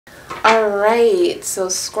Alright, so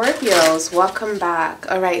Scorpios, welcome back.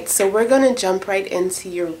 Alright, so we're going to jump right into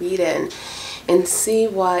your reading and see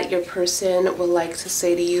what your person would like to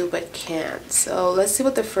say to you but can't. So let's see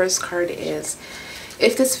what the first card is.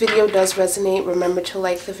 If this video does resonate, remember to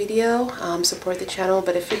like the video, support the channel.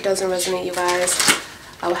 But if it doesn't resonate, you guys,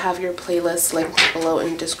 I'll have your playlist linked below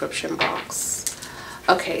in the description box.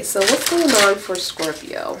 Okay, so what's going on for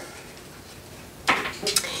Scorpio?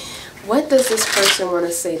 What does this person want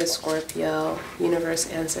to say to Scorpio? Universe,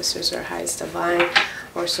 ancestors, or highest divine,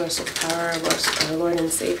 or source of power, or our Lord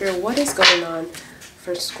and Savior. What is going on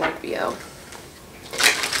for Scorpio?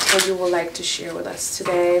 What you would like to share with us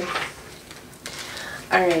today?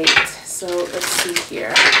 Alright, so let's see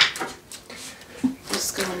here.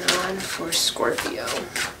 What's going on for Scorpio?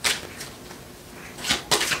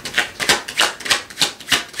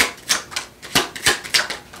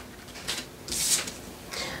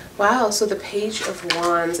 Wow, so the Page of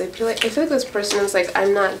Wands. I feel like this person is like,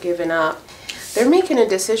 I'm not giving up. They're making a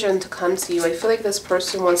decision to come to you. I feel like this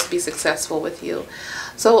person wants to be successful with you.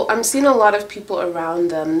 So I'm seeing a lot of people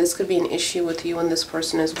around them. This could be an issue with you and this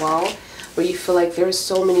person as well, where you feel like there's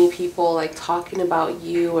so many people like talking about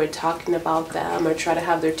you or talking about them or try to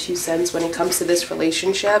have their 2 cents when it comes to this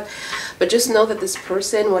relationship. But just know that this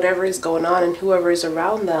person, whatever is going on and whoever is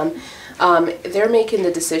around them, they're making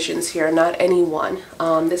the decisions here, not anyone.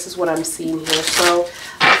 This is what I'm seeing here. So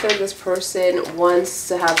I feel like this person wants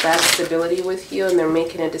to have that stability with you, and they're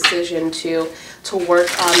making a decision to work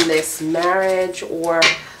on this marriage or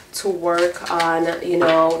to work on, you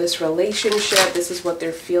know, this relationship. This is what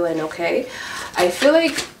they're feeling, okay? I feel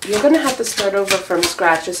like you're going to have to start over from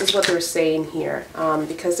scratch. This is what they're saying here,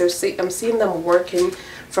 because I'm seeing them working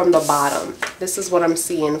from the bottom. This is what I'm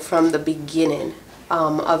seeing from the beginning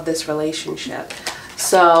of this relationship.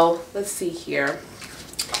 So let's see here.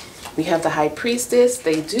 We have the High Priestess.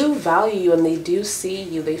 They do value you and they do see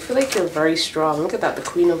you. They feel like you're very strong. Look at that, the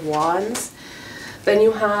Queen of Wands. Then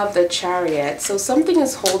you have the Chariot. So something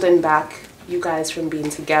is holding back you guys from being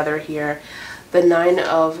together here. The Nine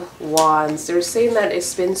of Wands. They're saying that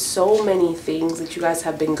it's been so many things that you guys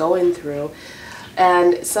have been going through.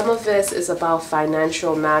 And some of this is about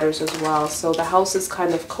financial matters as well. So the house is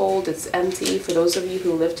kind of cold. It's empty. For those of you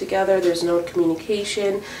who live together, there's no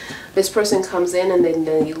communication. This person comes in and then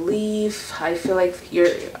they leave. I feel like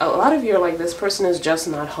a lot of you are like, this person is just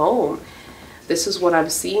not home. This is what I'm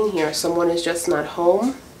seeing here. Someone is just not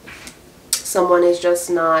home. Someone is just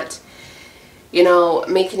not, you know,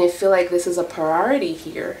 making it feel like this is a priority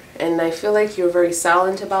here. And I feel like you're very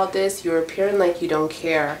silent about this. You're appearing like you don't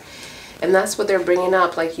care. And that's what they're bringing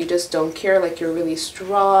up, like you just don't care, like you're really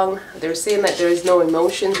strong. They're saying that there is no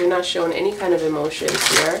emotions. You're not showing any kind of emotions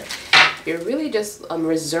here. You're really just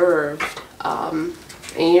reserved, and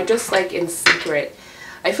you're just like in secret.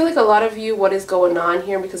 I feel like a lot of you, what is going on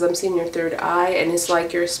here, because I'm seeing your third eye, and it's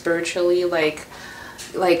like you're spiritually like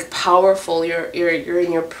powerful. You're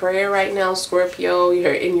in your prayer right now, Scorpio.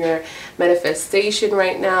 You're in your manifestation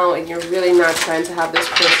right now, and you're really not trying to have this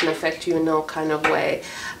person affect you in no kind of way.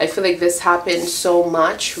 I feel like this happened so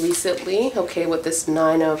much recently, okay, with this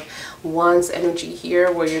Nine of Wands energy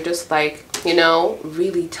here, where you're just like, you know,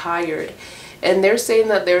 really tired. And they're saying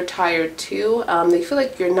that they're tired too. They feel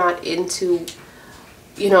like you're not into,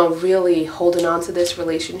 you know, really holding on to this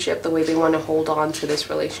relationship the way they want to hold on to this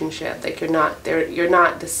relationship. Like you're not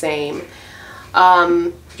the same.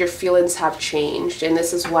 Your feelings have changed, and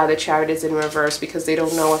this is why the Chariot is in reverse, because they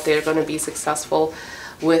don't know if they're going to be successful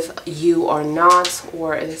with you or not,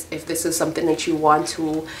 or if this is something that you want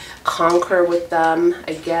to conquer with them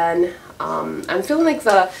again. I'm feeling like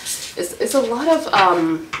it's a lot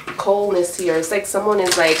of coldness here. It's like someone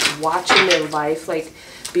is like watching their life like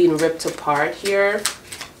being ripped apart here.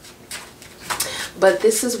 But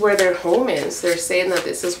this is where their home is. They're saying that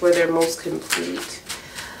this is where they're most complete.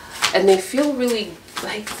 And they feel really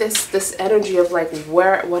like this energy of like,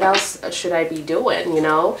 what else should I be doing, you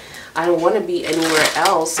know? I don't want to be anywhere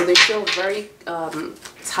else. So they feel very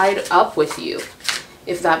tied up with you,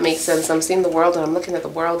 if that makes sense. I'm seeing the world and I'm looking at the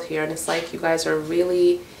world here, and it's like you guys are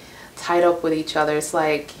really tied up with each other. It's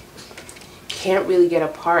like can't really get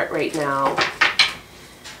apart right now.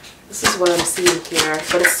 This is what I'm seeing here.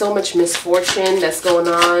 But it's so much misfortune that's going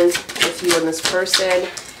on with you and this person.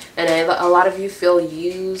 And a lot of you feel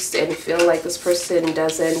used and feel like this person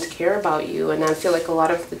doesn't care about you. And I feel like a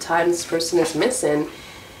lot of the time this person is missing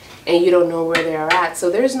and you don't know where they are at. So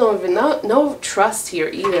there's no trust here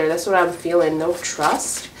either. That's what I'm feeling. No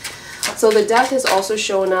trust. So the Death is also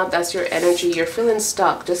showing up. That's your energy. You're feeling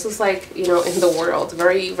stuck. This is like, you know, in the world.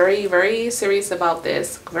 Very, very, very serious about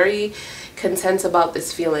this. Very content about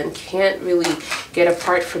this feeling, can't really get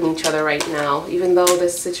apart from each other right now, even though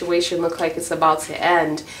this situation looks like it's about to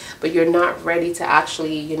end, but you're not ready to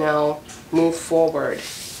actually, you know, move forward.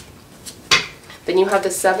 Then you have the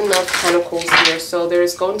Seven of Pentacles here. So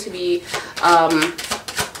there's going to be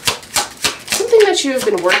something that you've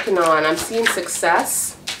been working on. I'm seeing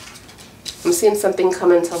success. I'm seeing something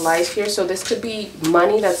come into life here. So this could be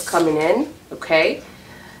money that's coming in, okay?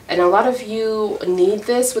 And a lot of you need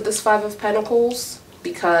this with this Five of Pentacles,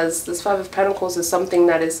 because this Five of Pentacles is something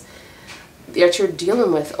that you're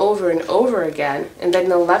dealing with over and over again. And then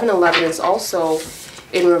the 1111 is also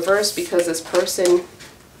in reverse, because this person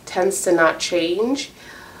tends to not change,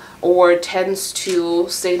 or tends to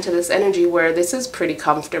stay into this energy where this is pretty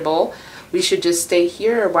comfortable. We should just stay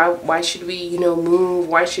here. Why should we, you know, move?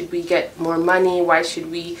 Why should we get more money? Why should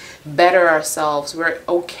we better ourselves? We're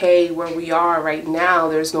okay where we are right now.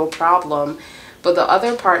 There's no problem. But the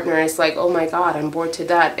other partner is like, oh my God, I'm bored to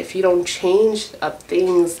death. If you don't change up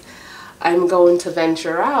things, I'm going to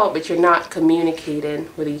venture out. But you're not communicating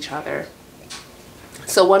with each other.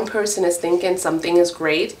 So one person is thinking something is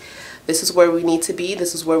great. This is where we need to be.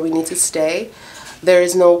 This is where we need to stay. There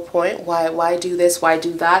is no point. Why do this? Why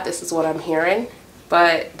do that? This is what I'm hearing.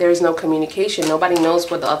 But there's no communication. Nobody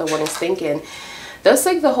knows what the other one is thinking. That's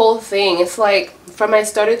like the whole thing. It's like, from I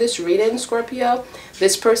started this reading, Scorpio,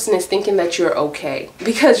 this person is thinking that you're okay,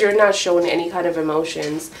 because you're not showing any kind of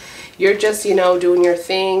emotions. You're just, you know, doing your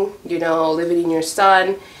thing, you know, living in your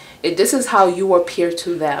sun. This is how you appear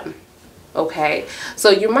to them. Okay, so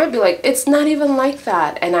you might be like, it's not even like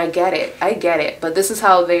that, and I get it, but this is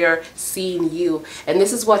how they are seeing you. And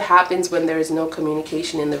this is what happens when there is no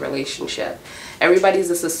communication in the relationship. Everybody's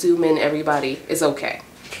just assuming everybody is okay,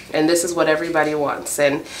 and this is what everybody wants,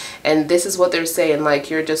 and this is what they're saying, like,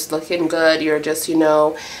 you're just looking good, you're just, you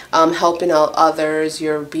know, helping out others,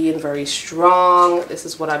 you're being very strong. This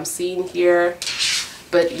is what I'm seeing here.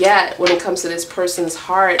 But yet, when it comes to this person's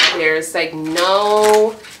heart, there's like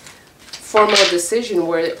no formal decision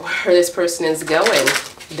where this person is going.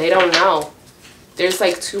 They don't know. There's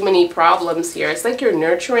like too many problems here. It's like you're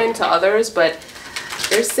nurturing to others, but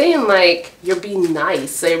they're saying like you're being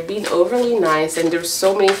nice. They're being overly nice, and there's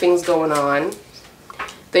so many things going on.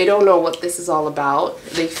 They don't know what this is all about.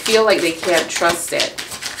 They feel like they can't trust it.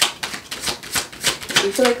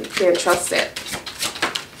 They feel like they can't trust it.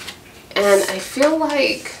 And I feel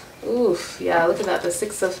like, oof, yeah, look at that. The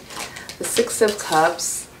Six of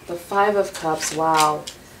Cups. The Five of Cups, wow.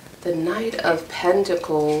 The Knight of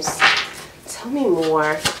Pentacles. Tell me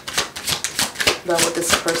more about what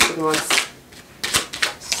this person wants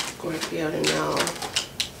Scorpio to know.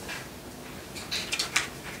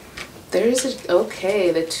 There's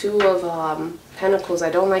okay, the Two of Pentacles. I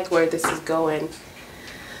don't like where this is going.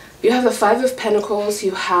 You have the Five of Pentacles.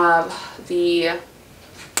 You have the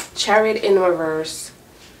Chariot in reverse.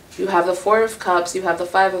 You have the Four of Cups. You have the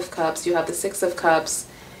Five of Cups. You have the Six of Cups.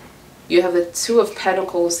 You have the Two of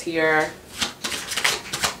Pentacles here.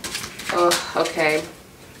 Oh, okay.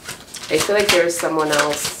 I feel like there is someone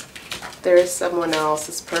else. There is someone else.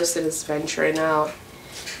 This person is venturing out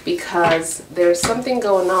because there's something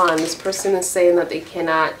going on. This person is saying that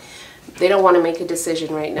they don't want to make a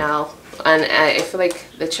decision right now. And I feel like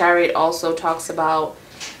the Chariot also talks about,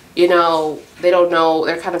 you know, they don't know,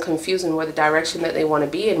 they're kind of confused in what the direction that they want to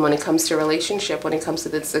be in when it comes to relationship, when it comes to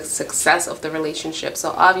the success of the relationship.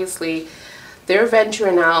 So obviously they're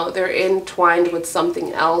venturing out, they're entwined with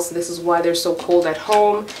something else. This is why they're so cold at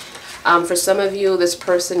home. For some of you, this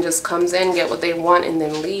person just comes in, get what they want, and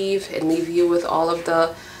then leave you with all of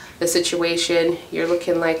the situation. You're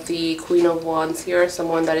looking like the Queen of Wands here,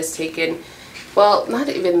 someone that is taking, well, not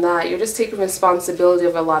even that, you're just taking responsibility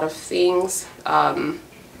of a lot of things.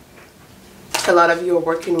 A lot of you are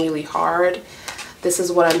working really hard. This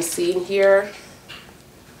is what I'm seeing here.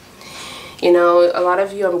 You know, a lot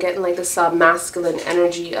of you, I'm getting like this masculine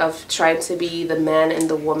energy of trying to be the man and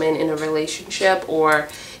the woman in a relationship. Or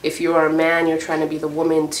if you're a man, you're trying to be the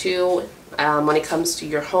woman too. When it comes to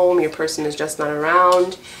your home, your person is just not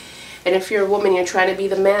around. And if you're a woman, you're trying to be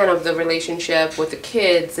the man of the relationship with the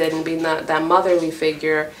kids and being that motherly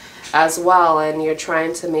figure as well, and you're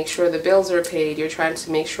trying to make sure the bills are paid. You're trying to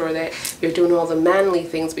make sure that you're doing all the manly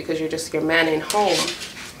things because you're just your man in home.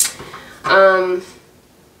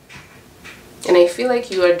 And I feel like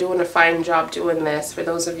you are doing a fine job doing this, for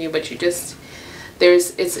those of you, but you just,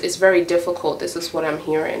 it's very difficult. This is what I'm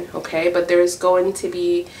hearing, okay? But there's going to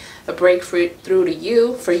be a breakthrough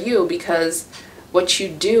for you, because what you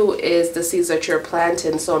do is the seeds that you're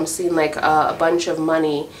planting. So I'm seeing like a bunch of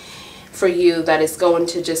money for you that is going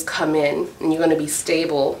to just come in, and you're going to be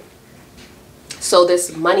stable. So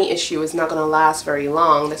this money issue is not going to last very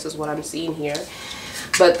long. This is what I'm seeing here.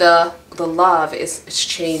 But the love is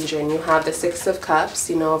changing. You have the Six of Cups,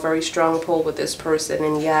 you know, a very strong pull with this person,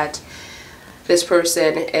 and yet this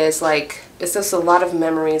person is like, it's just a lot of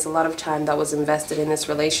memories, a lot of time that was invested in this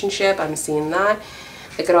relationship. I'm seeing that.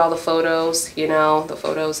 Look at all the photos, you know, the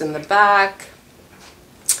photos in the back.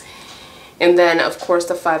 And then, of course,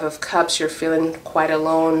 the Five of Cups, you're feeling quite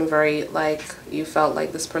alone, very like you felt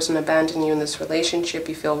like this person abandoned you in this relationship.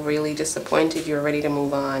 You feel really disappointed. You're ready to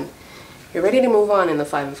move on. You're ready to move on in the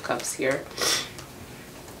Five of Cups here.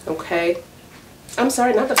 Okay. I'm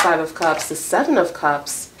sorry, not the Five of Cups, the Seven of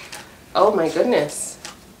Cups. Oh my goodness.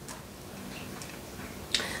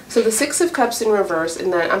 So the Six of Cups in reverse,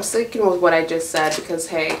 and then I'm sticking with what I just said because,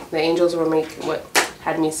 hey, the angels were making what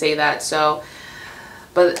had me say that. So,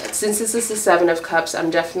 but since this is the Seven of Cups, I'm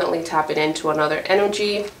definitely tapping into another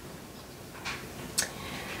energy.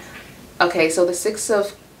 Okay, so the Six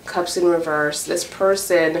of Cups in reverse, this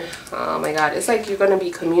person, oh my God, it's like you're going to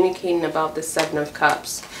be communicating about the Seven of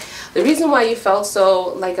Cups. The reason why you felt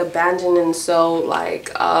so like abandoned and so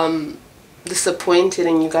like disappointed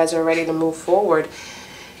and you guys are ready to move forward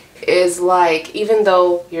is like, even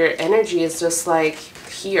though your energy is just like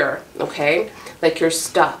here, okay, like you're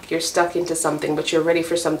stuck into something, but you're ready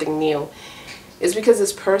for something new, is because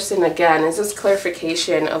this person, again, is this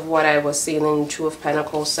clarification of what I was seeing in Two of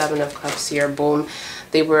Pentacles, Seven of Cups here, boom,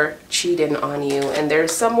 they were cheating on you, and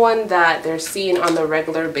there's someone that they're seeing on the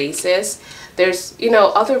regular basis. There's, you know,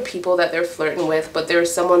 other people that they're flirting with, but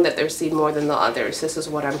there's someone that they're seeing more than the others. This is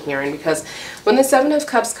what I'm hearing, because when the Seven of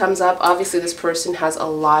Cups comes up, obviously this person has a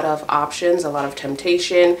lot of options, a lot of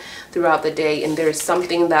temptation throughout the day, and there's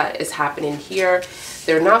something that is happening here.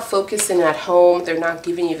 They're not focusing at home. They're not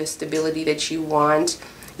giving you the stability that you want.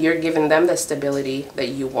 You're giving them the stability that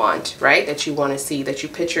you want, right? That you want to see, that you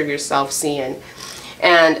picture yourself seeing.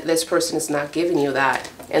 And this person is not giving you that.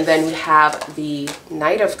 And then we have the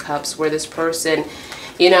Knight of Cups, where this person,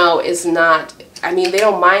 you know, is not, I mean, they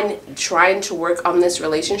don't mind trying to work on this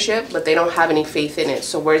relationship, but they don't have any faith in it.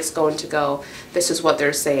 So where it's going to go, this is what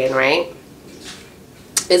they're saying, right?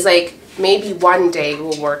 It's like, maybe one day it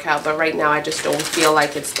will work out, but right now I just don't feel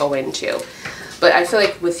like it's going to. But I feel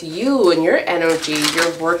like with you and your energy,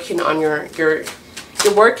 you're working on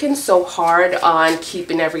you're working so hard on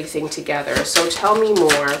keeping everything together. So tell me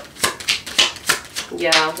more.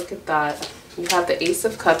 Yeah, look at that. You have the Ace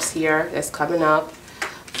of Cups here that's coming up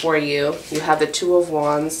for you. You have the Two of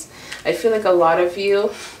Wands. I feel like a lot of you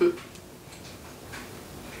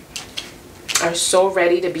are so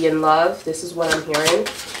ready to be in love. This is what I'm hearing.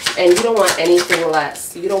 And you don't want anything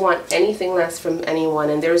less. You don't want anything less from anyone.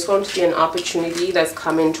 And there's going to be an opportunity that's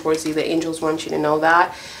coming towards you. The angels want you to know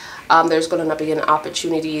that. There's going to be an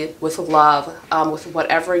opportunity with love, with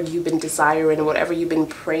whatever you've been desiring, whatever you've been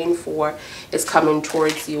praying for is coming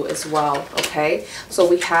towards you as well, okay? So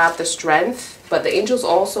we have the Strength, but the angels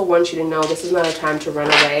also want you to know this is not a time to run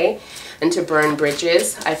away and to burn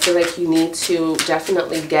bridges. I feel like you need to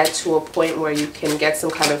definitely get to a point where you can get some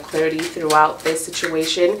kind of clarity throughout this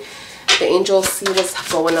situation. The angels see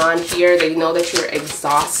what's going on here. They know that you're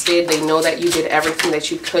exhausted. They know that you did everything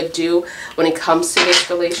that you could do when it comes to this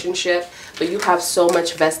relationship. But you have so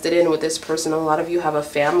much vested in with this person. A lot of you have a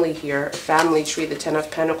family here, a family tree, the Ten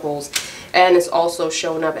of Pentacles. And it's also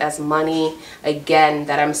showing up as money, again,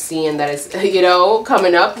 that I'm seeing that is, you know,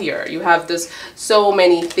 coming up here. You have this, so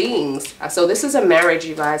many things. So this is a marriage,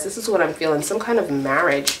 you guys. This is what I'm feeling, some kind of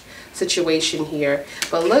marriage situation here.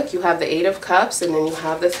 But look, you have the Eight of Cups, and then you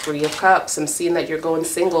have the Three of Cups. I'm seeing that you're going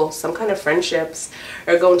single. Some kind of friendships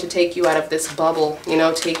are going to take you out of this bubble, you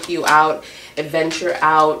know, take you out, adventure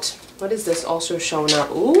out. What is this also showing up?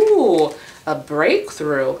 Ooh, a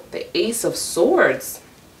breakthrough. The Ace of Swords.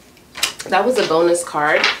 That was a bonus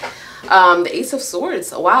card. The Ace of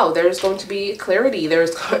Swords. Wow, there's going to be clarity.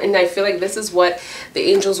 And I feel like this is what the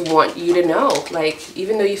angels want you to know. Like,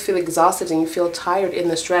 even though you feel exhausted and you feel tired in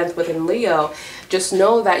the Strength within Leo, just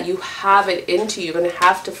know that you have it into you. You're going to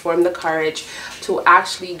have to form the courage to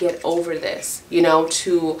actually get over this, you know,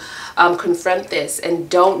 to confront this, and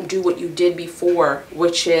don't do what you did before,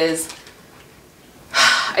 which is,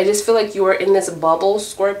 I just feel like you are in this bubble,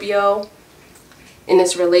 Scorpio, in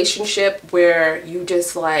this relationship where you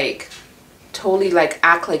just like totally like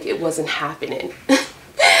act like it wasn't happening.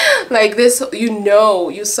 Like this, you know,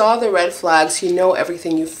 you saw the red flags, you know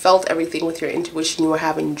everything, you felt everything with your intuition, you were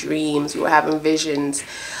having dreams, you were having visions,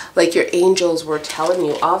 like your angels were telling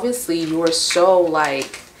you. Obviously you were so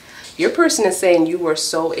like, your person is saying you were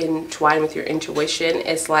so entwined with your intuition.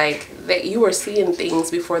 It's like that you were seeing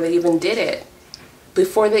things before they even did it.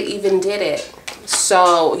 Before they even did it.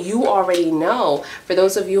 So you already know. For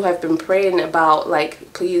those of you who have been praying about,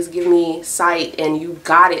 like, please give me sight, and you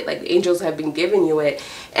got it, like angels have been giving you it,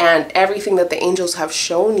 and everything that the angels have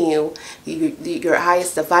shown you, your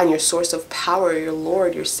highest divine, your source of power, your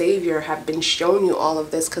Lord, your Savior, have been showing you all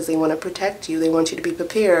of this because they want to protect you. They want you to be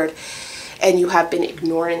prepared. And you have been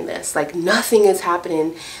ignoring this. Like, nothing is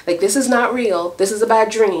happening. Like, this is not real. This is a bad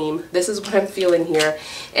dream. This is what I'm feeling here.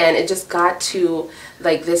 And it just got to,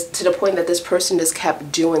 like, this, to the point that this person just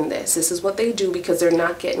kept doing this. This is what they do because they're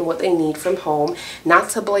not getting what they need from home. Not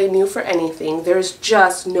to blame you for anything. There's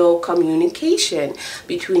just no communication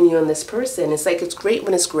between you and this person. It's like, it's great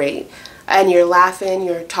when it's great. And you're laughing,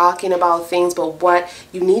 you're talking about things, but what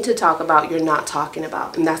you need to talk about, you're not talking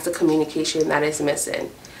about. And that's the communication that is missing.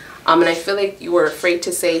 And I feel like you were afraid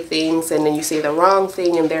to say things, and then you say the wrong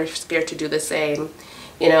thing, and they're scared to do the same,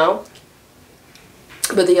 you know?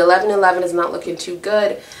 But the 1111 is not looking too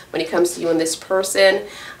good when it comes to you and this person.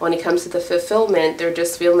 When it comes to the fulfillment, they're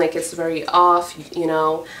just feeling like it's very off, you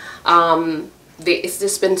know? It's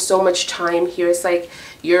just been so much time here. It's like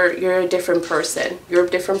you're a different person. You're a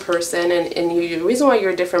different person, and the reason why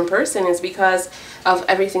you're a different person is because of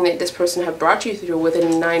everything that this person have brought you through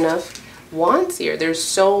within the 9 of Wands here. There's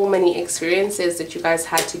so many experiences that you guys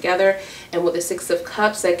had together, and with the 6 of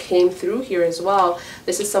Cups that came through here as well,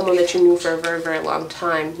 this is someone that you knew for a very, very long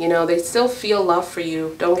time. You know, they still feel love for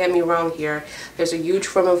you. Don't get me wrong here. There's a huge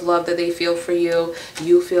form of love that they feel for you.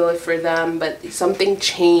 You feel it for them, but something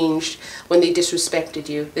changed when they disrespected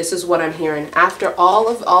you. This is what I'm hearing. After all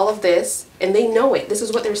of this, and they know it. This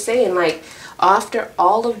is what they're saying, like, after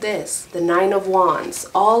all of this, the 9 of Wands,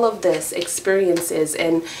 all of this experiences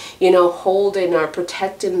and, you know, holding or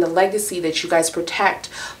protecting the legacy that you guys protect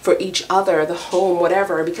for each other, the home,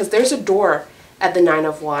 whatever, because there's a door at the 9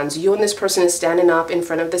 of Wands. You and this person is standing up in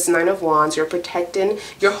front of this 9 of Wands. You're protecting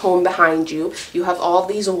your home behind you. You have all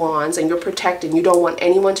these wands and you're protecting. You don't want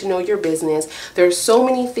anyone to know your business. There's so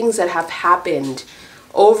many things that have happened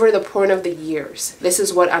over the point of the years. This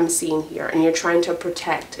is what I'm seeing here, and you're trying to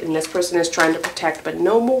protect, and this person is trying to protect, but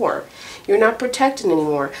no more. You're not protecting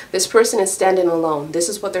anymore. This person is standing alone. This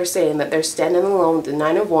is what they're saying, that they're standing alone, the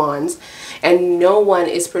 9 of Wands, and no one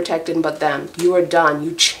is protecting but them. You are done.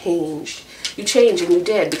 You changed. You changed, and you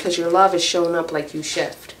did, because your love is showing up like you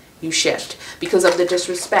shift. You shift because of the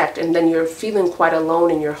disrespect, and then you're feeling quite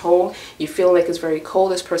alone in your home. You feel like it's very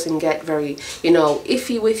cold. This person get very, you know,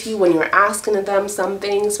 iffy with you when you're asking them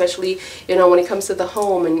something, especially, you know, when it comes to the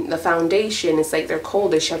home and the foundation. It's like they're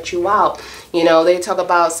cold. They shut you out. You know, they talk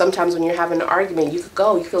about sometimes when you're having an argument, you could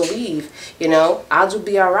go, you could leave, you know, I'll just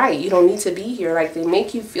be all right. You don't need to be here. Like, they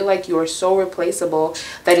make you feel like you are so replaceable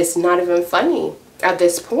that it's not even funny at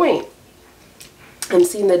this point. I'm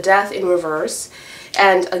seeing the Death in reverse.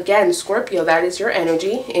 And again, Scorpio, that is your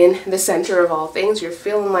energy in the center of all things. You're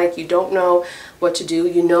feeling like you don't know what to do.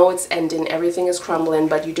 You know it's ending. Everything is crumbling,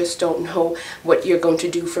 but you just don't know what you're going to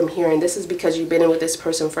do from here. And this is because you've been in with this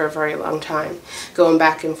person for a very long time. Going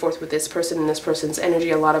back and forth with this person and this person's energy.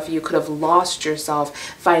 A lot of you could have lost yourself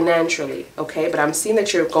financially, okay? But I'm seeing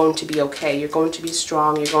that you're going to be okay. You're going to be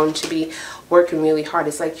strong. You're going to be working really hard.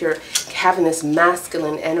 It's like you're having this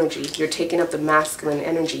masculine energy. You're taking up the masculine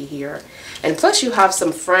energy here. And plus you have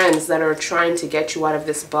some friends that are trying to get you out of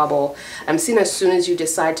this bubble. I'm seeing as soon as you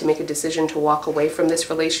decide to make a decision to walk away from this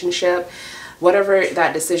relationship, whatever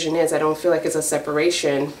that decision is, I don't feel like it's a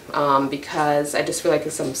separation, because I just feel like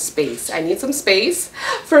it's some space. I need some space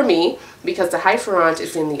for me because the Hierophant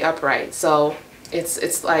is in the upright. So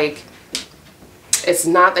it's like, it's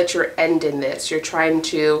not that you're ending this. You're trying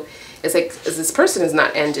to, it's like this person is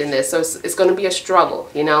not ending this. So it's going to be a struggle,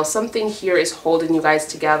 you know. Something here is holding you guys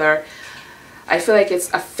together. I feel like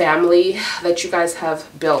it's a family that you guys have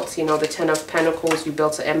built. You know, the 10 of Pentacles, you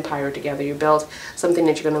built an empire together. You built something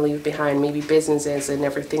that you're going to leave behind, maybe businesses and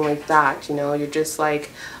everything like that. You know, you're just like,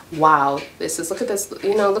 wow, this is, look at this,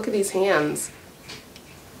 you know, look at these hands.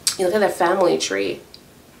 You look at that family tree,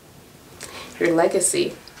 your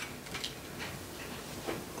legacy.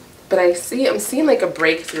 But I'm seeing like a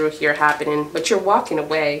breakthrough here happening, but you're walking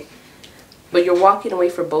away. But you're walking away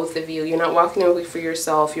for both of you. You're not walking away for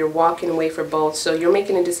yourself. You're walking away for both. So you're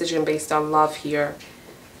making a decision based on love here.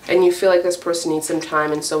 And you feel like this person needs some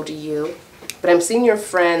time, and so do you. But I'm seeing your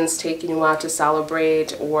friends taking you out to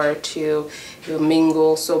celebrate or to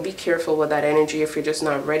mingle. So be careful with that energy. If you're just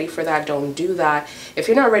not ready for that, don't do that. If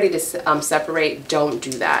you're not ready to separate, don't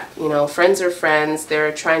do that. You know, friends are friends.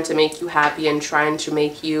 They're trying to make you happy and trying to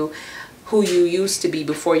make you who you used to be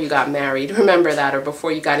before you got married. Remember that, or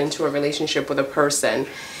before you got into a relationship with a person.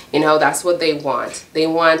 You know, that's what they want. They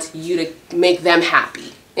want you to make them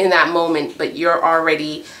happy in that moment, but you're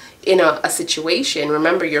already, in a situation.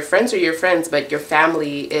 Remember, your friends are your friends, but your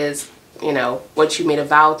family is, you know, what you made a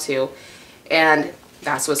vow to. And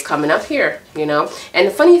that's what's coming up here, you know. And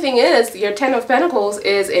the funny thing is, your 10 of Pentacles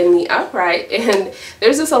is in the upright, and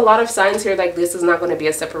there's just a lot of signs here like this is not going to be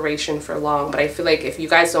a separation for long. But I feel like if you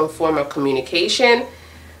guys don't form a communication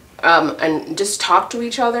and just talk to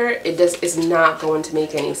each other, it just is not going to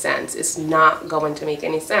make any sense. It's not going to make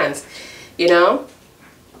any sense, you know.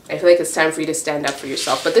 I feel like it's time for you to stand up for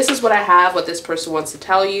yourself. But this is what I have, what this person wants to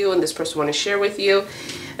tell you, and this person wants to share with you.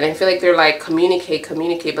 And I feel like they're like, communicate,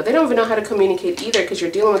 but they don't even know how to communicate either, because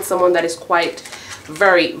you're dealing with someone that is quite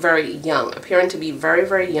very, very young, appearing to be very,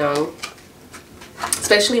 very young,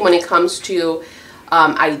 especially when it comes to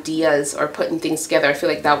ideas or putting things together. I feel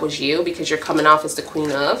like that was you, because you're coming off as the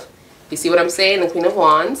Queen of, you see what I'm saying, the Queen of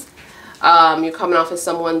Wands. You're coming off as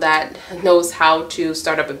someone that knows how to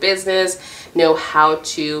start up a business, know how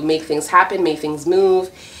to make things happen, make things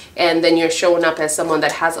move. And then you're showing up as someone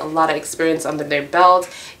that has a lot of experience under their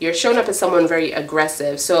belt. You're showing up as someone very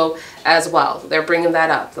aggressive. So as well, they're bringing that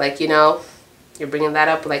up. Like, you know, you're bringing that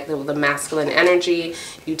up like the masculine energy.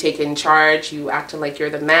 You take in charge. You acting like you're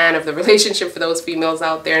the man of the relationship for those females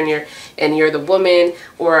out there, and you're the woman,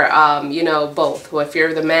 or you know, both. Well, if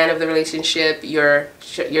you're the man of the relationship, you're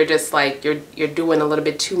just like you're doing a little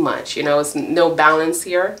bit too much. You know, it's no balance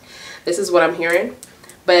here. This is what I'm hearing,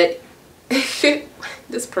 but.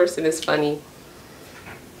 This person is funny.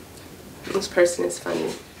 This person is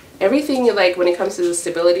funny. Everything, like, when it comes to the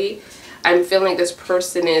stability, I'm feeling this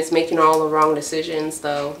person is making all the wrong decisions,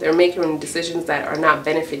 though. They're making decisions that are not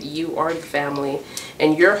benefit you or the family.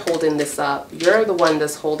 And you're holding this up. You're the one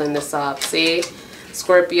that's holding this up. See?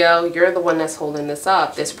 Scorpio, you're the one that's holding this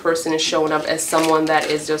up. This person is showing up as someone that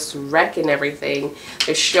is just wrecking everything.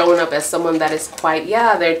 They're showing up as someone that is quite,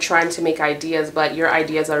 yeah, they're trying to make ideas, but your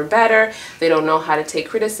ideas are better. They don't know how to take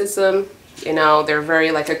criticism. You know, they're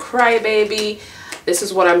very like a crybaby. This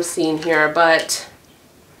is what I'm seeing here, but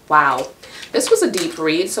wow. This was a deep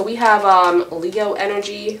read. So we have Leo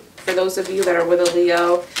energy for those of you that are with a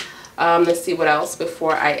Leo. Let's see what else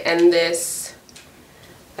before I end this.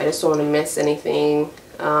 I just don't want to miss anything.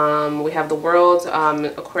 We have the World,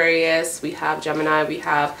 Aquarius, we have Gemini, we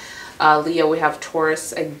have Leo, we have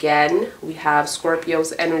Taurus again, we have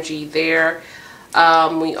Scorpio's energy there.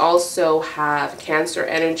 We also have Cancer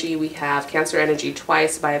energy. We have Cancer energy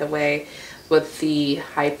twice, by the way, with the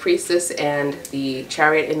High Priestess and the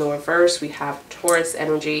Chariot in the reverse. We have Taurus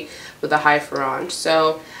energy with the Hierophant.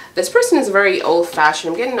 So this person is very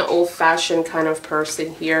old-fashioned. I'm getting an old-fashioned kind of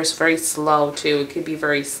person here. It's very slow, too. It could be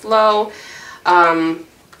very slow. At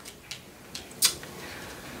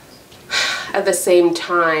the same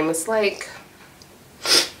time, it's like...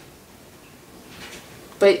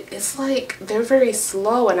 But it's like they're very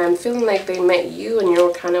slow, and I'm feeling like they met you and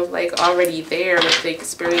you're kind of like already there with the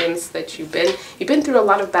experience that you've been through a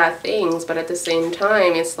lot of bad things, but at the same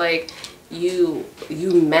time, it's like you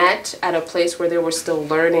met at a place where they were still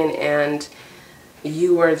learning, and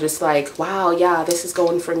you were just like, wow, yeah, this is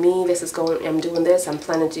going for me, this is going, I'm doing this, I'm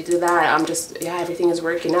planning to do that, I'm just, yeah, everything is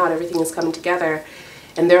working out, everything is coming together.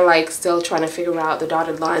 And they're like still trying to figure out the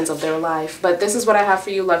dotted lines of their life. But this is what I have for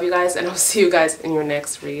you. Love you guys, and I'll see you guys in your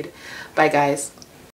next read. Bye, guys.